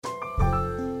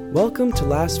Welcome to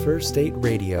Last First Date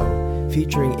Radio,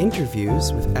 featuring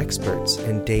interviews with experts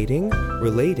in dating,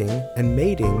 relating, and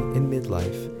mating in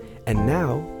midlife. And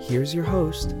now, here's your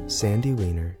host, Sandy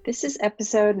Weiner. This is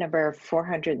episode number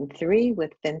 403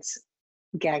 with Vince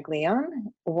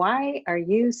Gaglione. Why are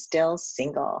you still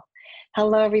single?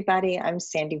 Hello, everybody. I'm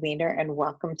Sandy Weiner, and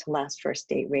welcome to Last First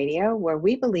Date Radio, where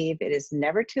we believe it is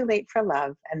never too late for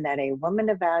love and that a woman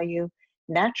of value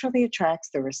naturally attracts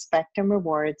the respect and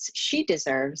rewards she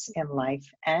deserves in life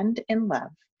and in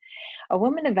love. A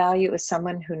woman of value is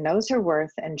someone who knows her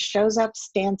worth and shows up,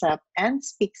 stands up, and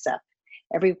speaks up.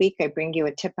 Every week, I bring you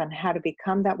a tip on how to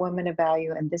become that woman of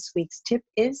value, and this week's tip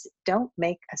is don't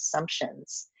make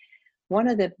assumptions. One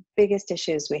of the biggest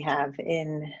issues we have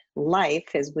in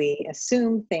life is we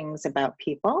assume things about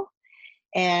people,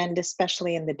 and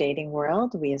especially in the dating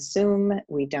world, we assume,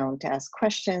 we don't ask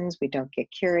questions, we don't get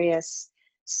curious.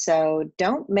 So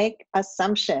don't make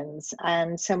assumptions.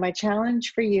 And so my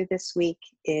challenge for you this week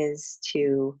is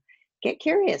to get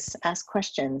curious, ask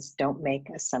questions, don't make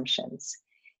assumptions.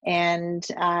 And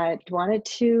I wanted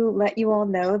to let you all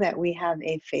know that we have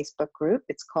a Facebook group.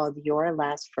 It's called Your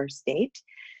Last First Date.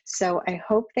 So I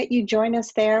hope that you join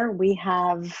us there. We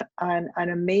have an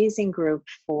amazing group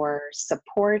for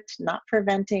support, not for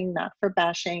venting, not for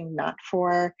bashing, not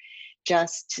for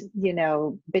just,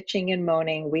 bitching and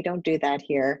moaning. We don't do that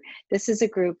here. This is a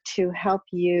group to help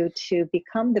you to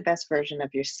become the best version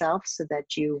of yourself so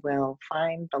that you will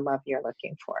find the love you're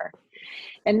looking for.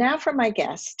 And now for my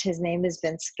guest. His name is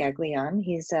Vince Gaglione.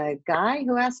 He's a guy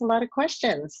who asks a lot of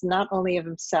questions, not only of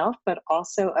himself, but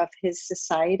also of his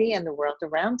society and the world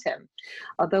around him.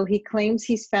 Although he claims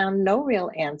he's found no real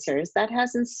answers, that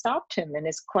hasn't stopped him in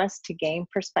his quest to gain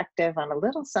perspective on a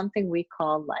little something we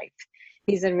call life.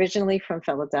 He's originally from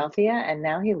Philadelphia, and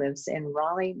now he lives in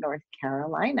Raleigh, North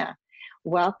Carolina.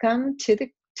 Welcome to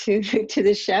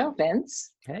the show,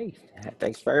 Vince. Hey,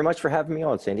 thanks very much for having me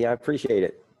on, Sandy. I appreciate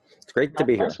it. It's great to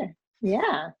be here.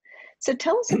 Yeah. So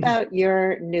tell us about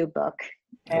your new book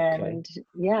and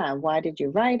why did you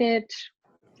write it?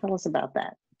 Tell us about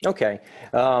that. Okay.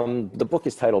 The book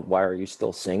is titled, Why Are You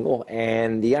Still Single?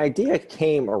 And the idea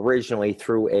came originally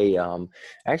through it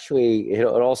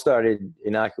all started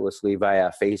innocuously via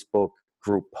a Facebook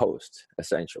group post,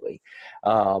 essentially.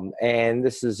 And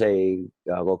this is a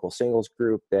local singles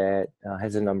group that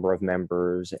has a number of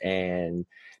members, and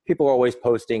people are always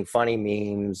posting funny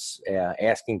memes,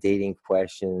 asking dating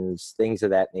questions, things of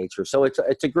that nature. So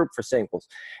it's a group for singles.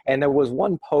 And there was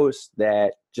one post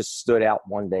that just stood out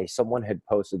one day. Someone had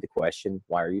posted the question,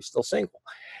 why are you still single?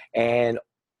 And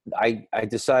I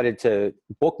decided to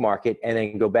bookmark it and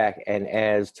then go back. And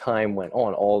as time went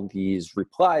on, all these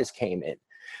replies came in.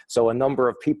 So a number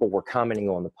of people were commenting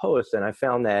on the post, and I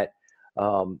found that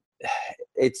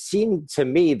it seemed to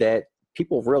me that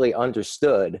people really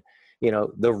understood,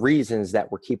 the reasons that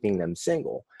were keeping them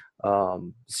single.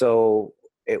 So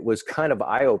it was kind of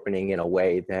eye-opening in a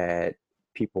way that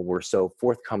people were so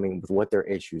forthcoming with what their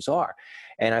issues are.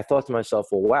 And I thought to myself,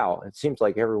 well, wow, it seems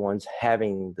like everyone's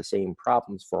having the same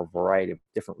problems for a variety of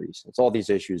different reasons. All these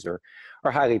issues are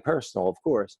highly personal, of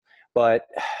course, but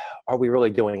are we really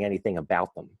doing anything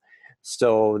about them?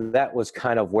 So that was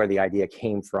kind of where the idea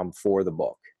came from for the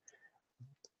book.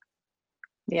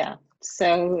 Yeah.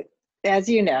 So as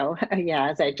you know,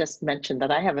 as I just mentioned,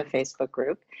 that I have a Facebook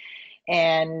group,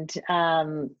 and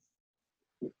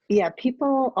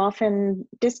people often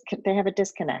they have a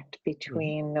disconnect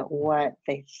between what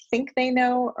they think they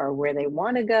know or where they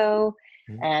want to go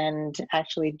and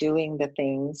actually doing the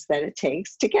things that it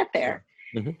takes to get there.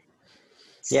 Mm-hmm.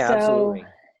 Yeah, absolutely.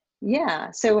 Yeah.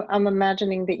 So I'm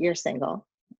imagining that you're single.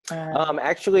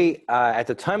 Actually, at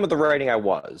the time of the writing, I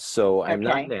was. So I'm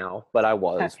not now, but I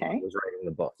was when I was writing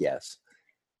the book, yes.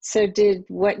 So did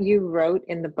what you wrote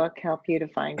in the book help you to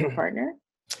find your partner?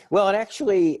 Well,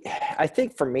 I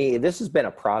think for me, this has been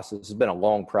a process. It's been a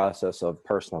long process of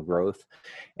personal growth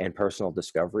and personal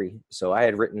discovery. So I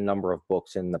had written a number of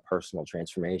books in the personal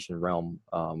transformation realm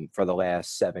for the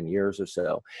last 7 years or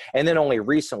so. And then only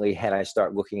recently had I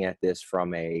started looking at this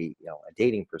from a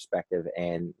dating perspective,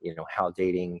 and, how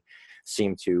dating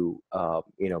seemed to,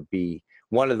 be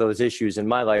one of those issues in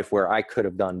my life where I could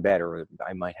have done better.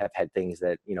 I might have had things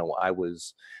that, I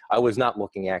was not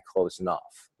looking at close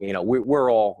enough.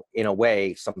 We're all, in a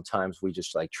way, sometimes we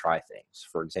just try things.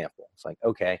 For example, it's like,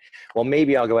 okay, well,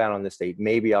 maybe I'll go out on this date.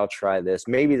 Maybe I'll try this.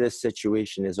 Maybe this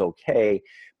situation is okay.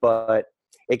 But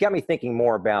it got me thinking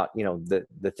more about,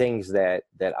 the things that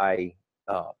I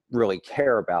really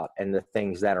care about and the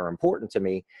things that are important to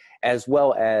me, as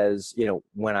well as,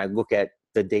 when I look at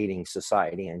the dating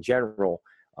society in general,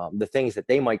 the things that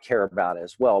they might care about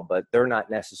as well, but they're not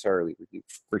necessarily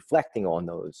reflecting on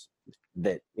those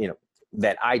that,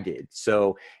 that I did.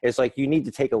 So it's like you need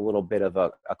to take a little bit of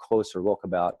a closer look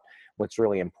about what's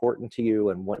really important to you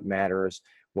and what matters,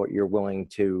 what you're willing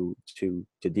to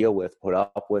deal with, put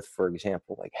up with, for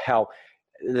example, like how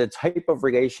the type of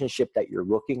relationship that you're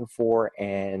looking for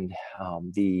and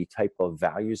the type of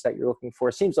values that you're looking for.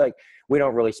 It seems like we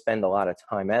don't really spend a lot of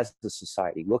time as a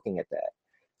society looking at that.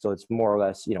 So it's more or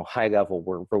less, high level.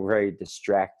 We're very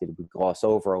distracted. We gloss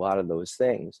over a lot of those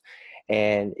things.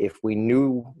 And if we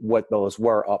knew what those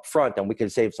were up front, then we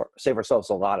could save ourselves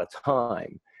a lot of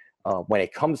time when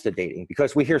it comes to dating,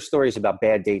 because we hear stories about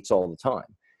bad dates all the time.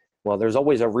 Well, there's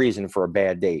always a reason for a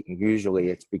bad date. And usually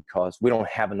it's because we don't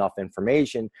have enough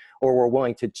information, or we're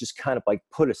willing to just kind of like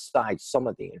put aside some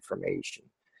of the information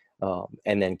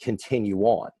and then continue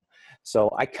on.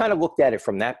 So I kind of looked at it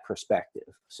from that perspective.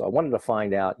 So I wanted to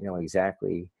find out,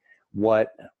 exactly what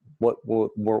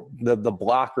were the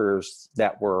blockers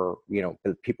that were,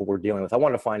 that people were dealing with. I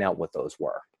wanted to find out what those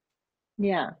were.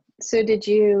 Yeah. So did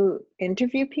you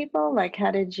interview people? Like, how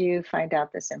did you find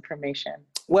out this information?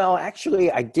 Well,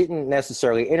 actually, I didn't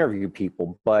necessarily interview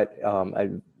people, but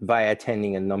via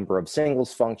attending a number of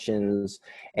singles functions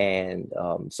and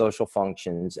social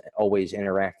functions, always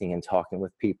interacting and talking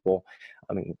with people.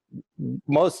 I mean,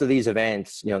 most of these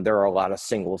events, there are a lot of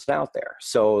singles out there.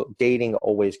 So dating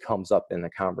always comes up in the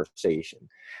conversation.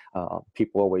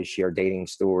 People always share dating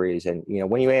stories. And,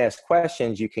 when you ask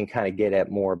questions, you can kind of get at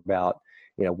more about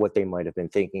what they might have been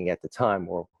thinking at the time,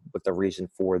 or what the reason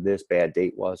for this bad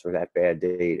date was, or that bad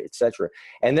date, etc.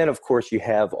 And then, of course, you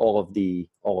have all of the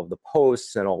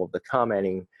posts and all of the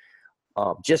commenting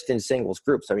just in singles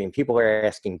groups. I mean, people are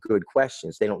asking good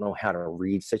questions. They don't know how to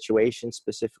read situations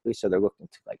specifically, so they're looking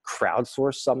to like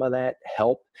crowdsource some of that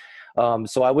help.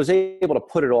 So I was able to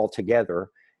put it all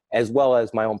together, as well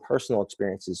as my own personal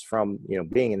experiences from,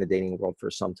 being in the dating world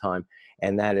for some time.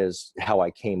 And that is how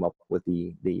I came up with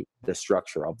the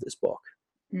structure of this book.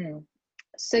 Mm.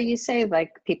 So you say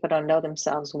like people don't know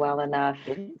themselves well enough.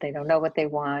 They don't know what they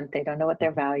want. They don't know what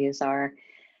their values are.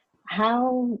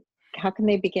 How can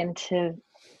they begin to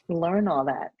learn all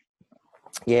that?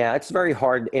 Yeah, it's very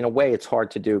hard. In a way, it's hard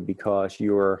to do, because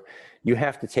you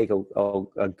have to take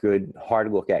a good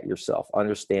hard look at yourself,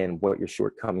 understand what your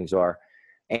shortcomings are.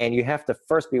 And you have to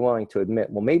first be willing to admit,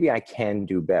 well, maybe I can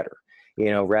do better,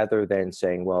 rather than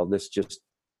saying, well, this just,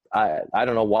 I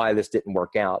don't know why this didn't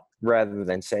work out, rather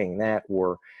than saying that,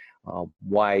 or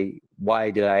why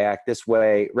did I act this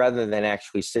way, rather than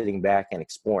actually sitting back and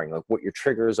exploring like what your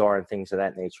triggers are and things of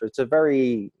that nature. It's a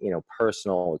very,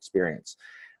 personal experience.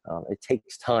 It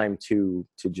takes time to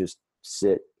just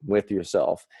sit with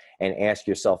yourself and ask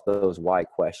yourself those why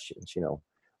questions,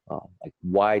 like,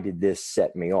 why did this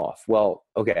set me off? Well,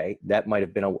 okay, that might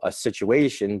have been a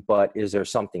situation, but is there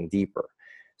something deeper?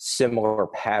 Similar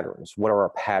patterns. What are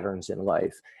our patterns in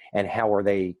life, and how are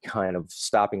they kind of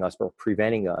stopping us or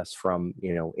preventing us from,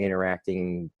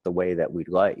 interacting the way that we'd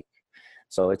like?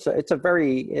 So it's a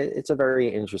very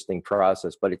interesting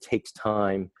process, but it takes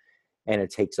time and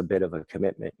it takes a bit of a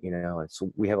commitment, and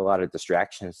so we have a lot of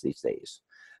distractions these days.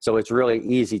 So it's really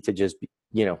easy to just,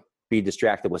 be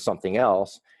distracted with something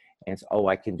else. And so,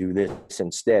 I can do this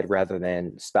instead, rather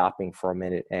than stopping for a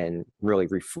minute and really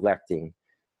reflecting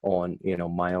on,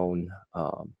 my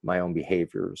own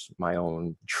behaviors, my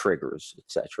own triggers,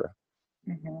 etc.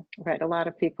 Mm-hmm. Right. A lot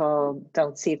of people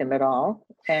don't see them at all.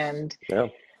 And Yeah.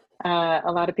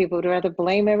 A lot of people would rather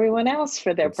blame everyone else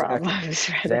for their Exactly. problems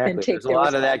rather than take There's a their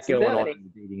lot of that going on responsibility.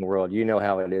 in the dating world. You know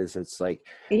how it is. It's like,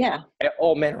 Yeah.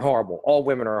 all men are horrible, all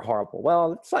women are horrible.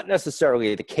 Well, it's not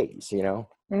necessarily the case,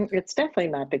 It's definitely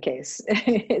not the case.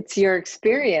 It's your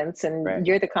experience, and Right.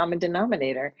 you're the common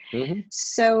denominator. Mm-hmm.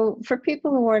 So for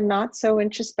people who are not so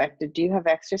introspective, do you have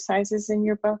exercises in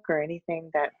your book or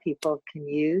anything that people can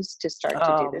use to start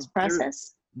to do this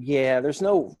process? Yeah, there's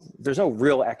no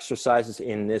real exercises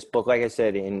in this book. Like I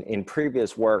said, in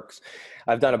previous works,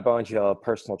 I've done a bunch of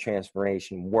personal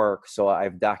transformation work, so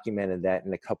I've documented that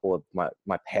in a couple of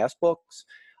my past books.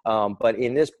 But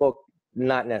in this book,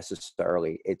 not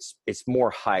necessarily. It's more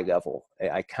high level.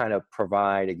 I kind of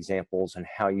provide examples on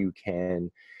how you can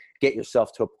get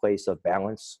yourself to a place of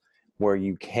balance where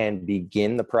you can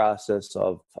begin the process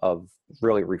of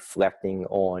really reflecting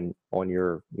on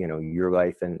your, your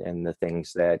life and the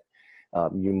things that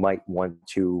you might want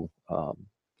to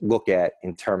look at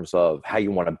in terms of how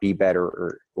you want to be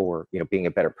better, or being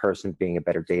a better person, being a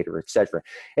better dater, etc.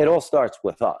 It all starts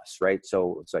with us, right?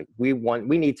 So it's like we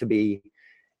need to be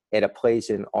at a place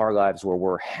in our lives where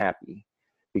we're happy,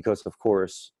 because of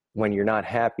course when you're not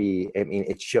happy, I mean,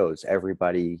 it shows.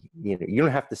 Everybody, you know, you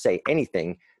don't have to say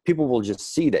anything. People will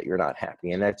just see that you're not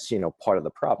happy. And that's, you know, part of the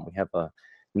problem. We have a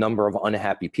number of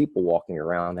unhappy people walking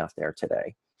around out there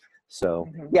today. So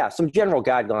yeah, some general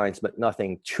guidelines, but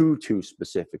nothing too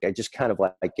specific. I just kind of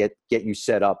like get you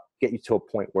set up, get you to a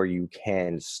point where you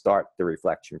can start the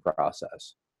reflection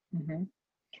process. Mm-hmm.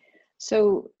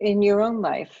 So in your own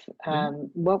life,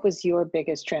 what was your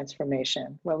biggest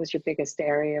transformation? What was your biggest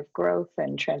area of growth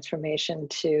and transformation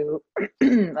to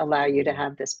allow you to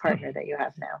have this partner that you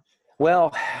have now?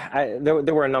 Well,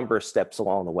 there were a number of steps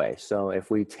along the way. So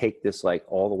if we take this like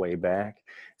all the way back,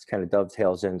 it's kind of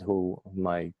dovetails into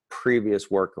my previous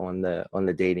work on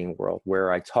the dating world,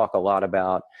 where I talk a lot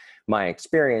about my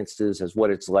experiences as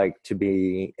what it's like to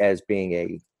be as being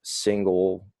a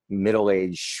single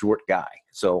middle-aged short guy.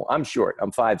 So I'm short,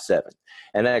 I'm 5'7",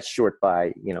 and that's short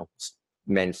by, you know,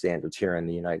 men's standards here in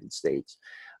the United States.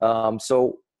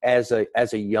 So as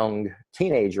a young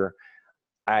teenager,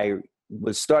 I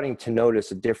was starting to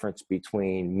notice a difference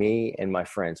between me and my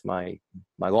friends, my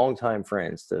longtime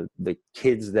friends, the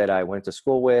kids that I went to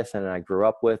school with and I grew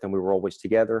up with, and we were always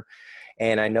together.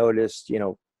 And I noticed, you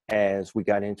know, as we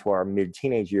got into our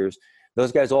mid-teenage years,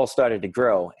 those guys all started to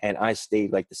grow, and I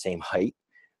stayed like the same height.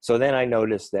 So then I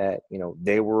noticed that, you know,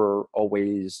 they were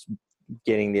always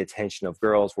getting the attention of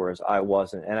girls, whereas I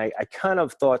wasn't. And I kind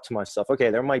of thought to myself, okay,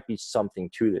 there might be something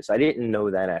to this. I didn't know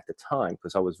that at the time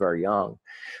because I was very young,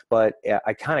 but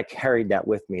I kind of carried that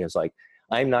with me as like,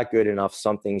 I'm not good enough.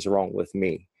 Something's wrong with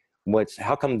me.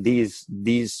 How come these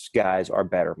guys are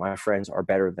better? My friends are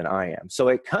better than I am. So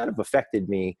it kind of affected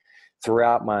me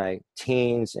throughout my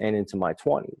teens and into my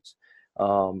 20s.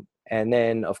 And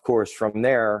then, of course, from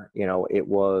there, you know,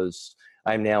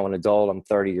 I'm now an adult. I'm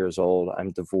 30 years old.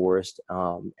 I'm divorced.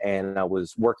 And I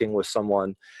was working with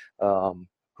someone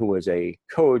who was a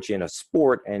coach in a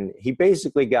sport. And he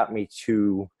basically got me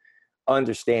to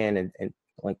understand and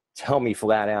like tell me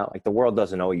flat out, like, the world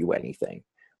doesn't owe you anything,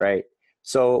 right?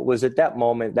 So it was at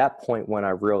that point when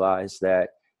I realized that,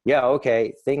 yeah,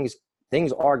 okay, things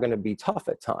are going to be tough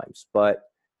at times, but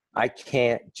I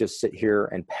can't just sit here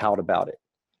and pout about it.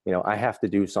 You know, I have to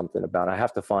do something about it. I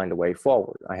have to find a way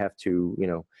forward. I have to, you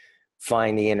know,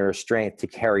 find the inner strength to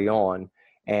carry on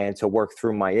and to work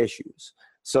through my issues.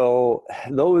 So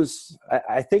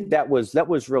I think that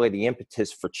was really the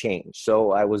impetus for change.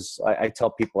 So I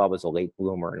tell people I was a late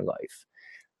bloomer in life.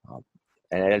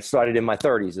 And it started in my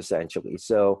 30s, essentially.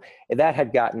 So that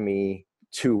had gotten me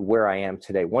to where I am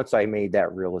today. Once I made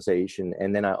that realization,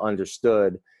 and then I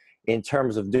understood in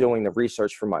terms of doing the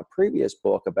research for my previous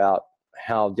book about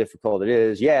how difficult it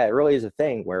is. Yeah, it really is a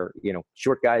thing where, you know,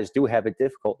 short guys do have it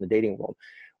difficult in the dating world.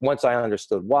 Once I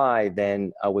understood why,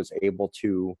 then I was able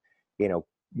to, you know,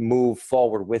 move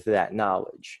forward with that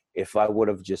knowledge. If I would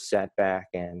have just sat back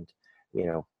and, you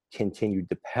know, continued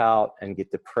to pout and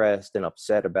get depressed and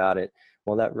upset about it,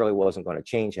 well, that really wasn't going to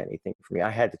change anything for me. I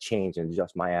had to change and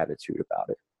adjust my attitude about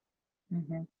it.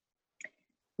 Mm-hmm.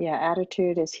 Yeah,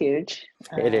 attitude is huge.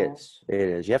 It is.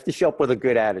 You have to show up with a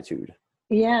good attitude.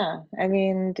 Yeah, I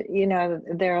mean, you know,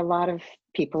 there are a lot of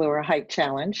people who are height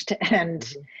challenged, and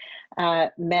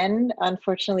men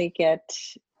unfortunately get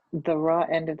the raw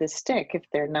end of the stick if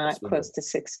they're not close to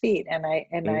 6 feet. And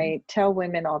I tell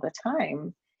women all the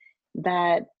time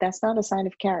that that's not a sign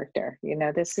of character. You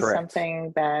know, this is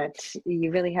something that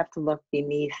you really have to look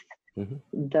beneath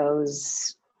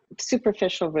those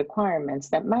superficial requirements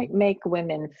that might make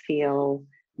women feel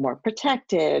more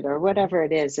protected or whatever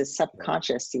it is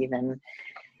subconscious even.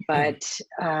 But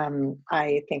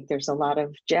I think there's a lot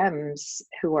of gems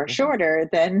who are shorter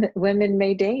than women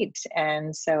may date.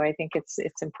 And so I think it's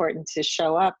important to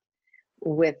show up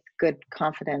with good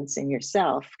confidence in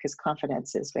yourself, because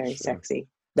confidence is very sexy.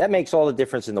 That makes all the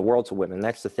difference in the world to women.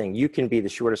 That's the thing. You can be the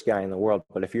shortest guy in the world,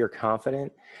 but if you're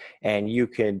confident and you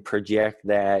can project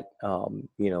that,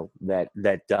 you know,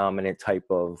 that dominant type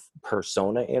of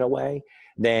persona in a way,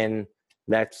 then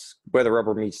that's where the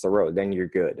rubber meets the road. Then you're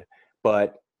good.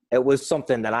 But it was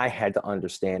something that I had to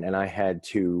understand, and I had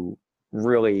to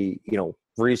really, you know,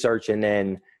 research and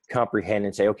then comprehend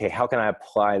and say, okay, how can I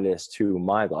apply this to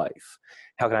my life?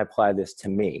 How can I apply this to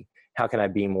me? How can I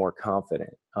be more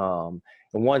confident?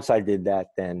 And once I did that,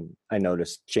 then I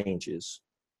noticed changes.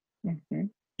 Mm-hmm.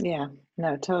 Yeah,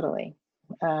 no, totally.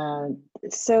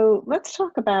 So let's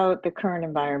talk about the current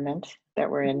environment that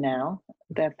we're in now,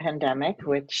 the pandemic,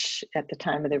 which at the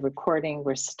time of the recording,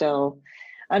 we're still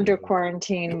under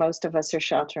quarantine. Most of us are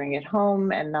sheltering at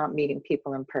home and not meeting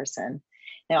people in person.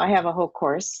 Now, I have a whole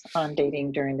course on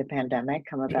dating during the pandemic.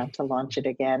 I'm about to launch it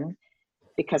again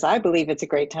because I believe it's a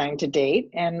great time to date,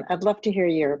 and I'd love to hear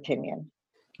your opinion.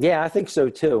 Yeah, I think so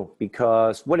too,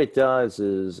 because what it does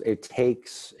is it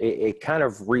kind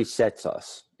of resets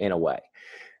us in a way,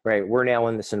 right? We're now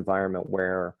in this environment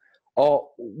where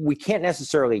we can't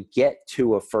necessarily get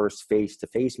to a first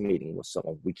face-to-face meeting with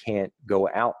someone. We can't go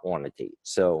out on a date.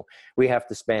 So we have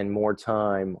to spend more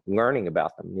time learning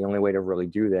about them. The only way to really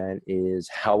do that is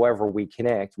however we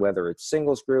connect, whether it's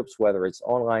singles groups, whether it's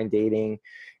online dating,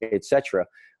 etc.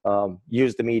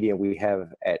 Use the media we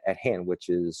have at hand, which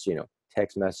is,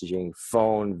 text messaging,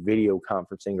 phone, video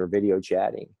conferencing, or video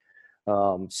chatting.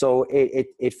 So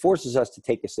it forces us to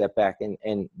take a step back.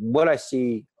 And what I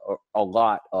see a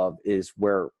lot of is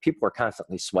where people are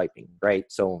constantly swiping, right?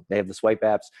 So they have the swipe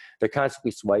apps, they're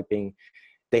constantly swiping.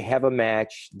 They have a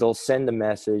match, they'll send a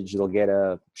message, they'll get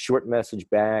a short message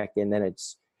back, and then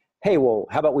it's, hey, well,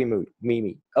 how about we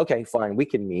meet? Okay, fine, we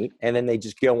can meet. And then they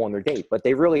just go on their date, but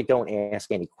they really don't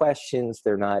ask any questions.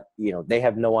 They're not, they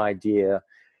have no idea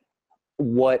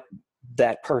what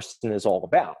that person is all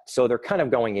about. So they're kind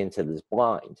of going into this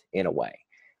blind in a way.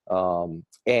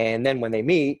 And then when they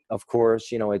meet, of course,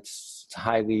 it's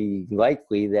highly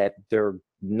likely that they're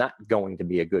not going to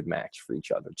be a good match for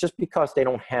each other just because they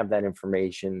don't have that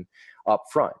information up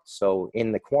front. So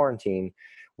in the quarantine,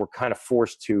 we're kind of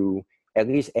forced to at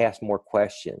least ask more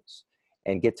questions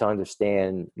and get to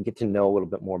understand, get to know a little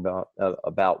bit more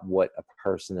about what a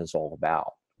person is all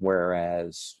about.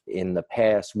 Whereas in the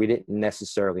past, we didn't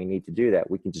necessarily need to do that.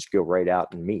 We can just go right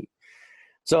out and meet.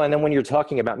 So, and then when you're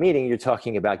talking about meeting, you're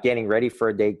talking about getting ready for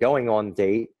a date, going on the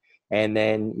date, and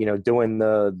then, doing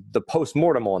the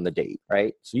post-mortem on the date,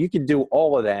 right? So you could do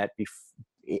all of that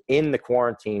in the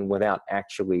quarantine without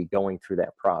actually going through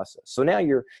that process. So now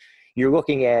you're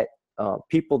looking at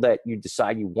people that you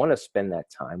decide you want to spend that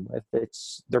time with.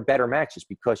 They're better matches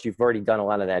because you've already done a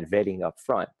lot of that vetting up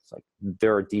front. It's like,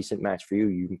 they're a decent match for you.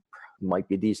 You might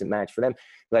be a decent match for them.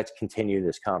 Let's continue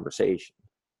this conversation.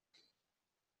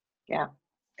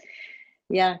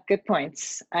 Yeah, good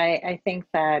points. I think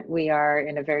that we are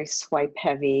in a very swipe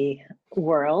heavy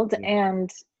world,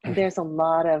 and there's a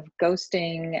lot of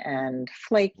ghosting and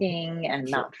flaking and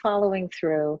not following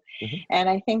through. Mm-hmm. And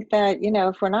I think that,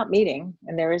 if we're not meeting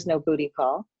and there is no booty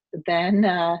call, then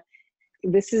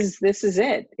this is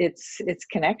it. It's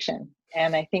connection.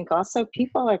 And I think also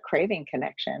people are craving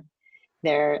connection.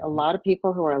 There are a lot of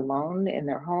people who are alone in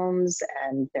their homes,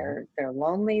 and they're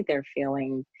lonely. They're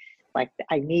feeling like,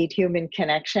 I need human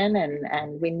connection,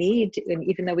 and we need, and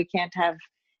even though we can't have,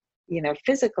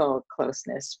 physical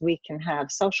closeness, we can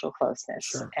have social closeness.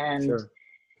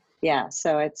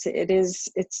 So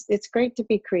it's great to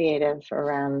be creative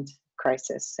around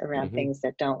crisis, around things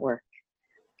that don't work.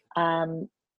 Do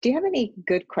you have any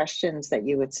good questions that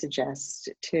you would suggest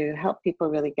to help people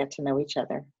really get to know each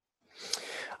other?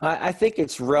 I think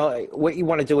what you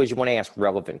want to do is you want to ask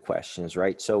relevant questions,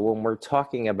 right? So when we're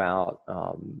talking about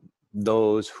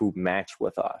those who match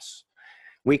with us,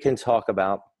 we can talk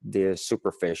about the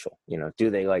superficial, do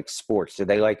they like sports? Do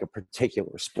they like a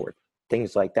particular sport?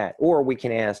 Things like that. Or we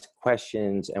can ask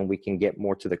questions and we can get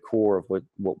more to the core of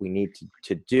what we need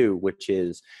to do, which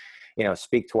is,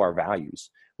 speak to our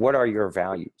values. What are your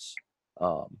values?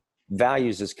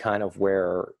 Values is kind of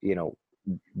where,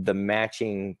 the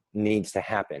matching needs to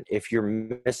happen. If you're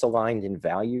misaligned in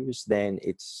values, then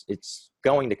it's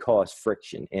going to cause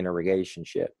friction in a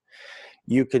relationship.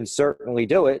 You can certainly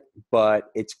do it, but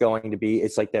it's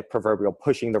like that proverbial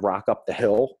pushing the rock up the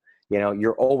hill.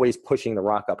 You're always pushing the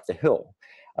rock up the hill.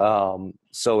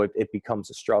 So it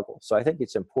becomes a struggle. So I think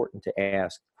it's important to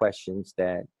ask questions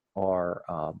that are,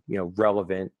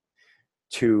 relevant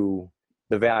to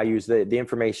the values, the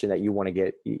information that you want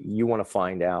to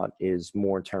find out is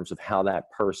more in terms of how that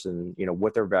person,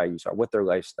 what their values are, what their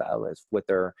lifestyle is, what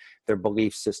their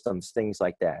belief systems, things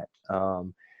like that.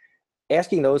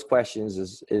 Asking those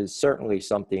questions is certainly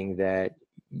something that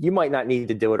you might not need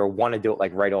to do it or want to do it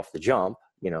like right off the jump.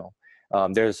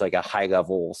 There's like a high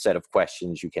level set of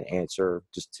questions you can answer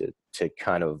just to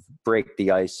kind of break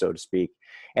the ice, so to speak.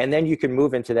 And then you can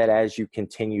move into that as you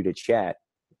continue to chat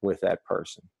with that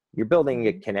person. You're building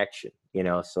a connection,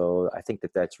 so I think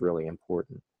that's really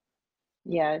important.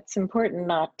 Yeah, it's important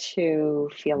not to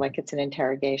feel like it's an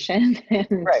interrogation.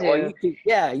 Right. Well,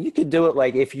 you could do it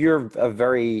like if you're a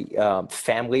very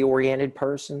family-oriented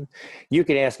person, you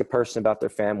can ask a person about their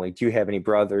family. Do you have any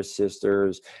brothers,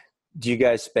 sisters? Do you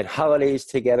guys spend holidays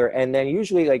together? And then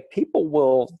usually, like, people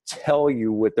will tell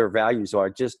you what their values are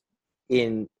just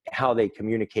in how they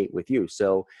communicate with you.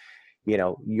 So,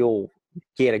 you'll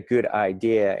get a good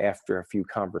idea after a few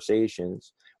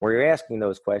conversations where you're asking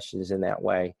those questions in that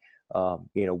way,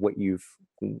 what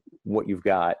you've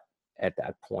got at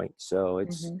that point. So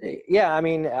it's, Hmm. yeah, I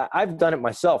mean, I've done it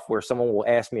myself where someone will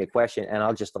ask me a question and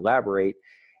I'll just elaborate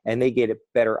and they get a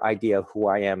better idea of who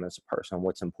I am as a person,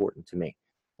 what's important to me.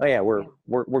 Oh yeah, Yeah.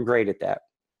 we're great at that.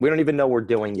 We don't even know we're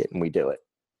doing it and we do it.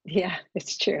 Yeah,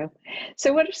 it's true.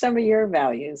 So what are some of your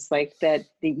values like that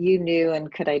you knew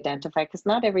and could identify? Because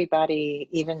not everybody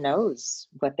even knows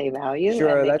what they value and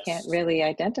Sure, they can't that's, really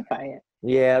identify it.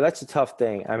 yeah, that's a tough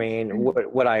thing. I mean,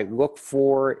 what I look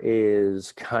for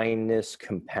is kindness,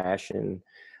 compassion,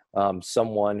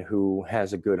 someone who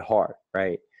has a good heart,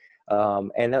 right?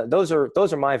 And those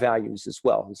are my values as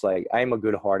well. It's like I'm a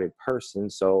good-hearted person,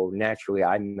 so naturally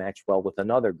I match well with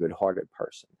another good-hearted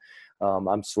person.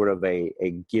 I'm sort of a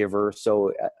giver,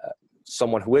 so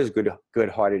someone who is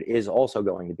good-hearted is also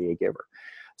going to be a giver.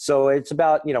 So it's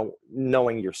about,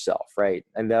 knowing yourself, right?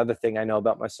 And the other thing I know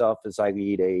about myself is I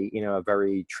lead a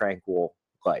very tranquil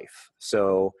life.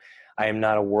 So I am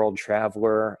not a world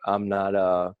traveler. I'm not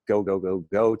a go, go, go,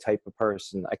 go type of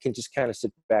person. I can just kind of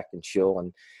sit back and chill.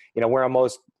 And, where I'm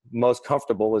most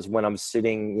comfortable is when I'm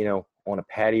sitting, on a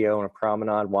patio, on a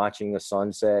promenade, watching the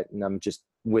sunset, and I'm just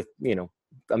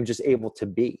I'm just able to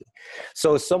be.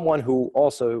 So someone who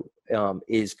also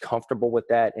is comfortable with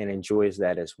that and enjoys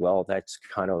that as well. That's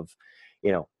kind of,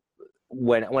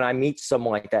 when I meet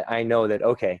someone like that, I know that,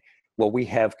 okay, well, we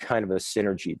have kind of a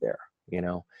synergy there.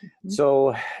 Mhm.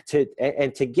 So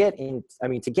to get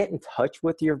in touch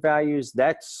with your values,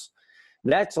 that's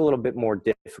a little bit more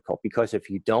difficult because if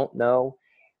you don't know,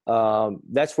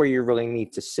 that's where you really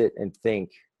need to sit and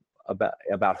think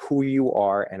about who you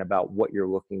are and about what you're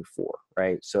looking for,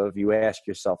 right? So if you ask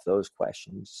yourself those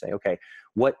questions, say, okay,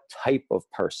 what type of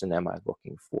person am I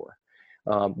looking for?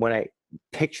 When I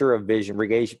picture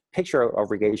picture a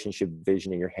relationship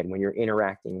vision in your head when you're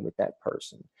interacting with that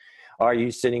person. Are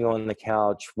you sitting on the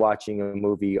couch watching a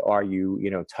movie? Are you,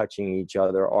 touching each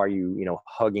other? Are you,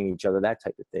 hugging each other? That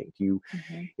type of thing.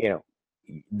 Mhm. You know,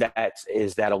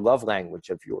 is that a love language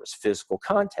of yours? Physical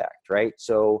contact, right?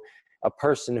 So a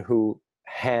person who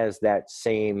has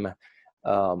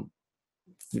um,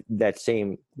 that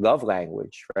same love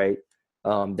language, right?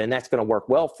 Then that's going to work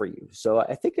well for you. So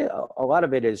I think a lot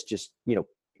of it is just,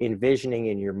 envisioning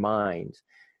in your mind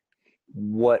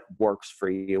what works for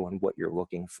you and what you're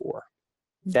looking for.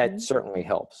 That Mhm. certainly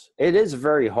helps. It is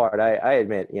very hard. I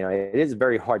admit, it is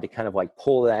very hard to kind of like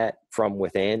pull that from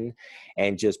within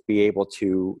and just be able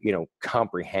to,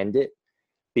 comprehend it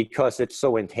because it's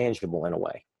so intangible in a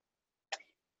way.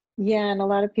 Yeah, and a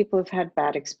lot of people who've had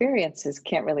bad experiences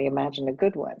can't really imagine a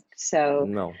good one. So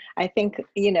No. I think,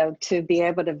 to be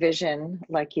able to vision,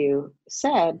 like you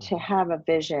said, to have a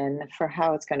vision for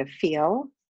how it's going to feel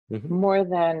Mm-hmm. more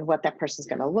than what that person's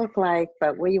going to look like,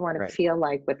 but what you want to Right. feel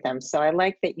like with them. So I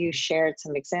like that you shared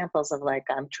some examples of like,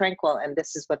 I'm tranquil and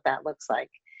this is what that looks like.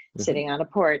 Mm-hmm. Sitting on a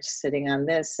porch, sitting on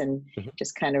this and Mm-hmm.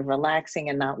 just kind of relaxing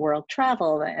and not world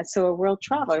travel. And so a world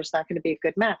traveler is not going to be a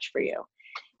good match for you.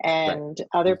 Right. And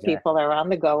other Exactly. people are on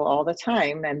the go all the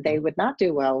time and they Mm-hmm. would not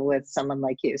do well with someone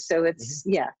like you. So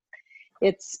Mm-hmm.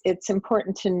 it's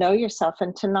important to know yourself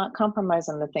and to not compromise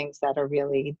on the things that are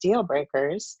really deal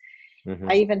breakers.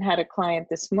 Mm-hmm. I even had a client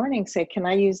this morning say, can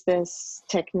I use this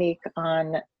technique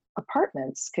on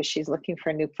apartments? Because she's looking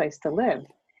for a new place to live.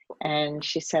 And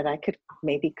she said, I could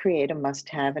maybe create a must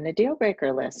have and a deal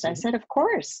breaker list. And I Mm-hmm. said, of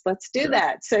course, let's do Sure.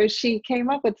 that. So she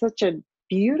came up with such a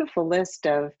beautiful list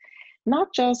of not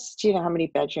just, how many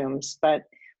bedrooms, but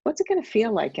what's it going to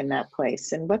feel like in that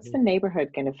place? And what's Mm-hmm. the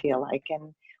neighborhood going to feel like?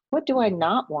 And what do I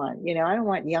not want? I don't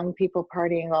want young people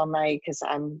partying all night because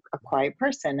I'm a quiet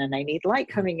person and I need light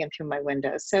Mm-hmm. coming in through my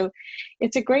window. So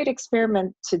it's a great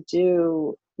experiment to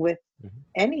do with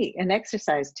Mm-hmm. an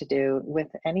exercise to do with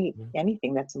Mm-hmm.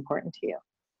 anything that's important to you.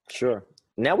 Sure.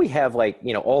 Now we have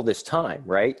all this time,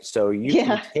 right? So you can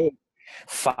Yeah, take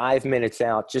 5 minutes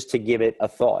out just to give it a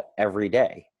thought every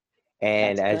day.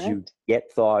 And that's as you correct.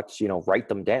 get thoughts, write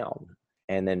them down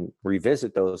and then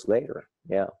revisit those later.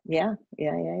 Yeah. Yeah.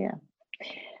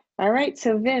 All right.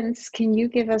 So Vince, can you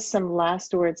give us some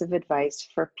last words of advice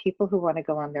for people who want to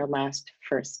go on their last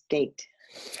first date?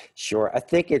 Sure. I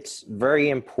think it's very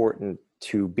important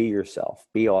to be yourself,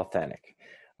 be authentic.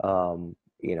 Um,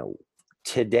 you know,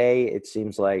 Today it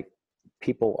seems like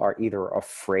people are either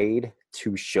afraid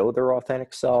to show their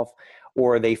authentic self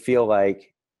or they feel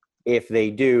like if they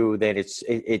do, then it's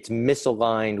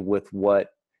misaligned with what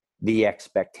the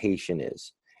expectation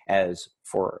is as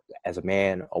a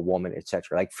man, a woman,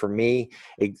 etc. Like for me,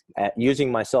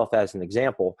 using myself as an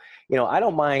example, I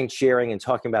don't mind sharing and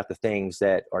talking about the things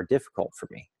that are difficult for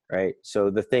me, right? So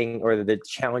the thing or the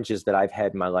challenges that I've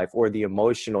had in my life or the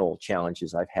emotional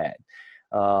challenges I've had,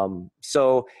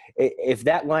 So if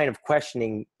that line of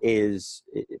questioning is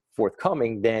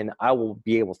forthcoming, then I will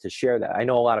be able to share that. I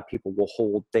know a lot of people will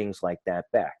hold things like that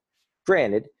back.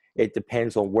 Granted, it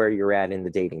depends on where you're at in the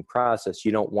dating process.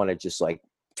 You don't want to just like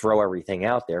throw everything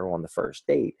out there on the first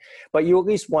date, but you at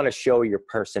least want to show your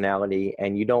personality,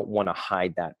 and you don't want to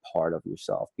hide that part of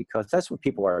yourself, because that's what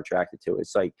people are attracted to.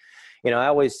 It's like, I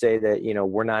always say that,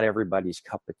 we're not everybody's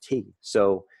cup of tea.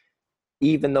 So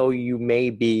even though you may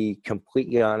be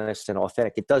completely honest and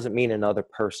authentic, it doesn't mean another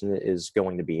person is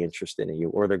going to be interested in you,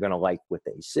 or they're going to like what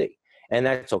they see. And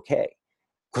that's okay,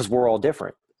 because we're all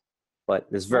different, but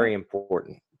it's very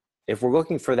important. If we're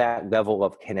looking for that level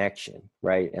of connection,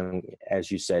 right? And as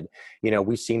you said,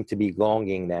 we seem to be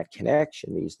longing that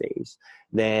connection these days,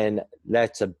 then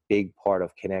that's a big part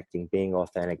of connecting, being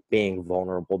authentic, being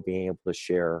vulnerable, being able to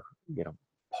share,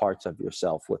 parts of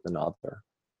yourself with another.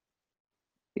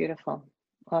 Beautiful.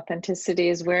 Authenticity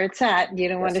is where it's at. You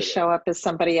don't want to show up as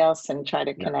somebody else and try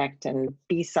to connect and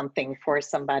be something for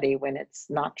somebody when it's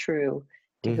not true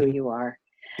to who you are.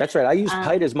 That's right. I use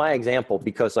height as my example,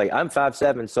 because like I'm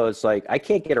 5'7", so it's like I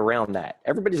can't get around that.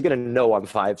 Everybody's gonna know I'm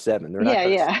 5'7". They're not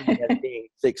gonna see me as being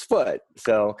 6 foot.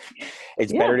 So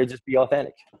it's better to just be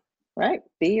authentic. Right.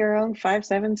 Be your own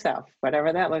 5'7" self,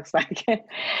 whatever that looks like.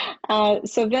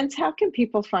 So Vince, how can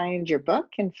people find your book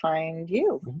and find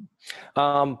you?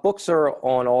 Books are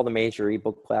on all the major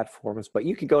ebook platforms, but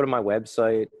you could go to my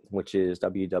website, which is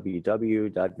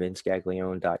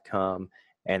www.vincegaglione.com.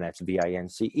 And that's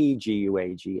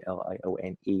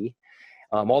VinceGuaglione.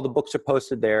 All the books are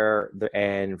posted there,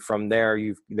 and from there,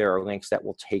 there are links that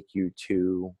will take you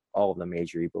to all of the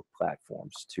major ebook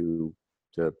platforms to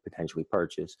potentially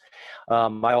purchase.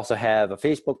 I also have a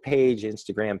Facebook page,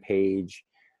 Instagram page,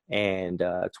 and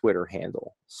Twitter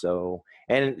handle. So,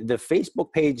 and the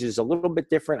Facebook page is a little bit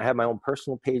different. I have my own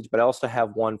personal page, but I also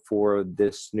have one for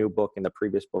this new book and the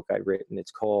previous book I've written.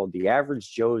 It's called The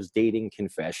Average Joe's Dating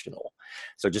Confessional.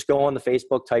 So just go on the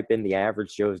Facebook, type in The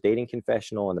Average Joe's Dating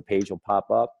Confessional, and the page will pop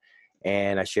up.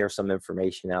 And I share some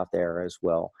information out there as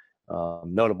well.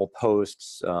 Notable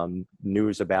posts,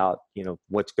 news about,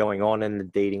 what's going on in the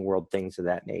dating world, things of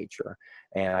that nature.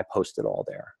 And I post it all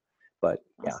there. But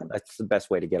awesome. That's the best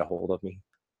way to get a hold of me.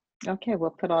 Okay, we'll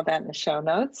put all that in the show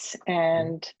notes.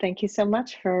 And thank you so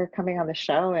much for coming on the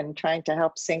show and trying to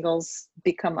help singles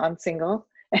become unsingle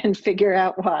and figure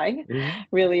out why.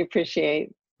 Really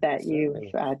appreciate that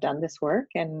you've done this work,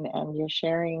 and you're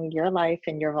sharing your life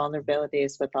and your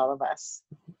vulnerabilities with all of us.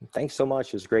 Thanks so much.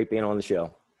 It was great being on the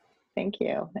show. Thank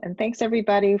you. And thanks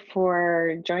everybody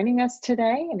for joining us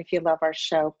today. And if you love our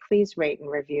show, please rate and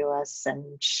review us and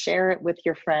share it with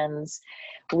your friends.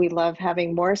 We love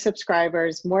having more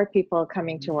subscribers, more people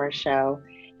coming to our show.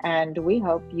 And we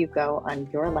hope you go on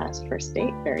your last first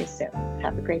date very soon.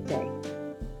 Have a great day.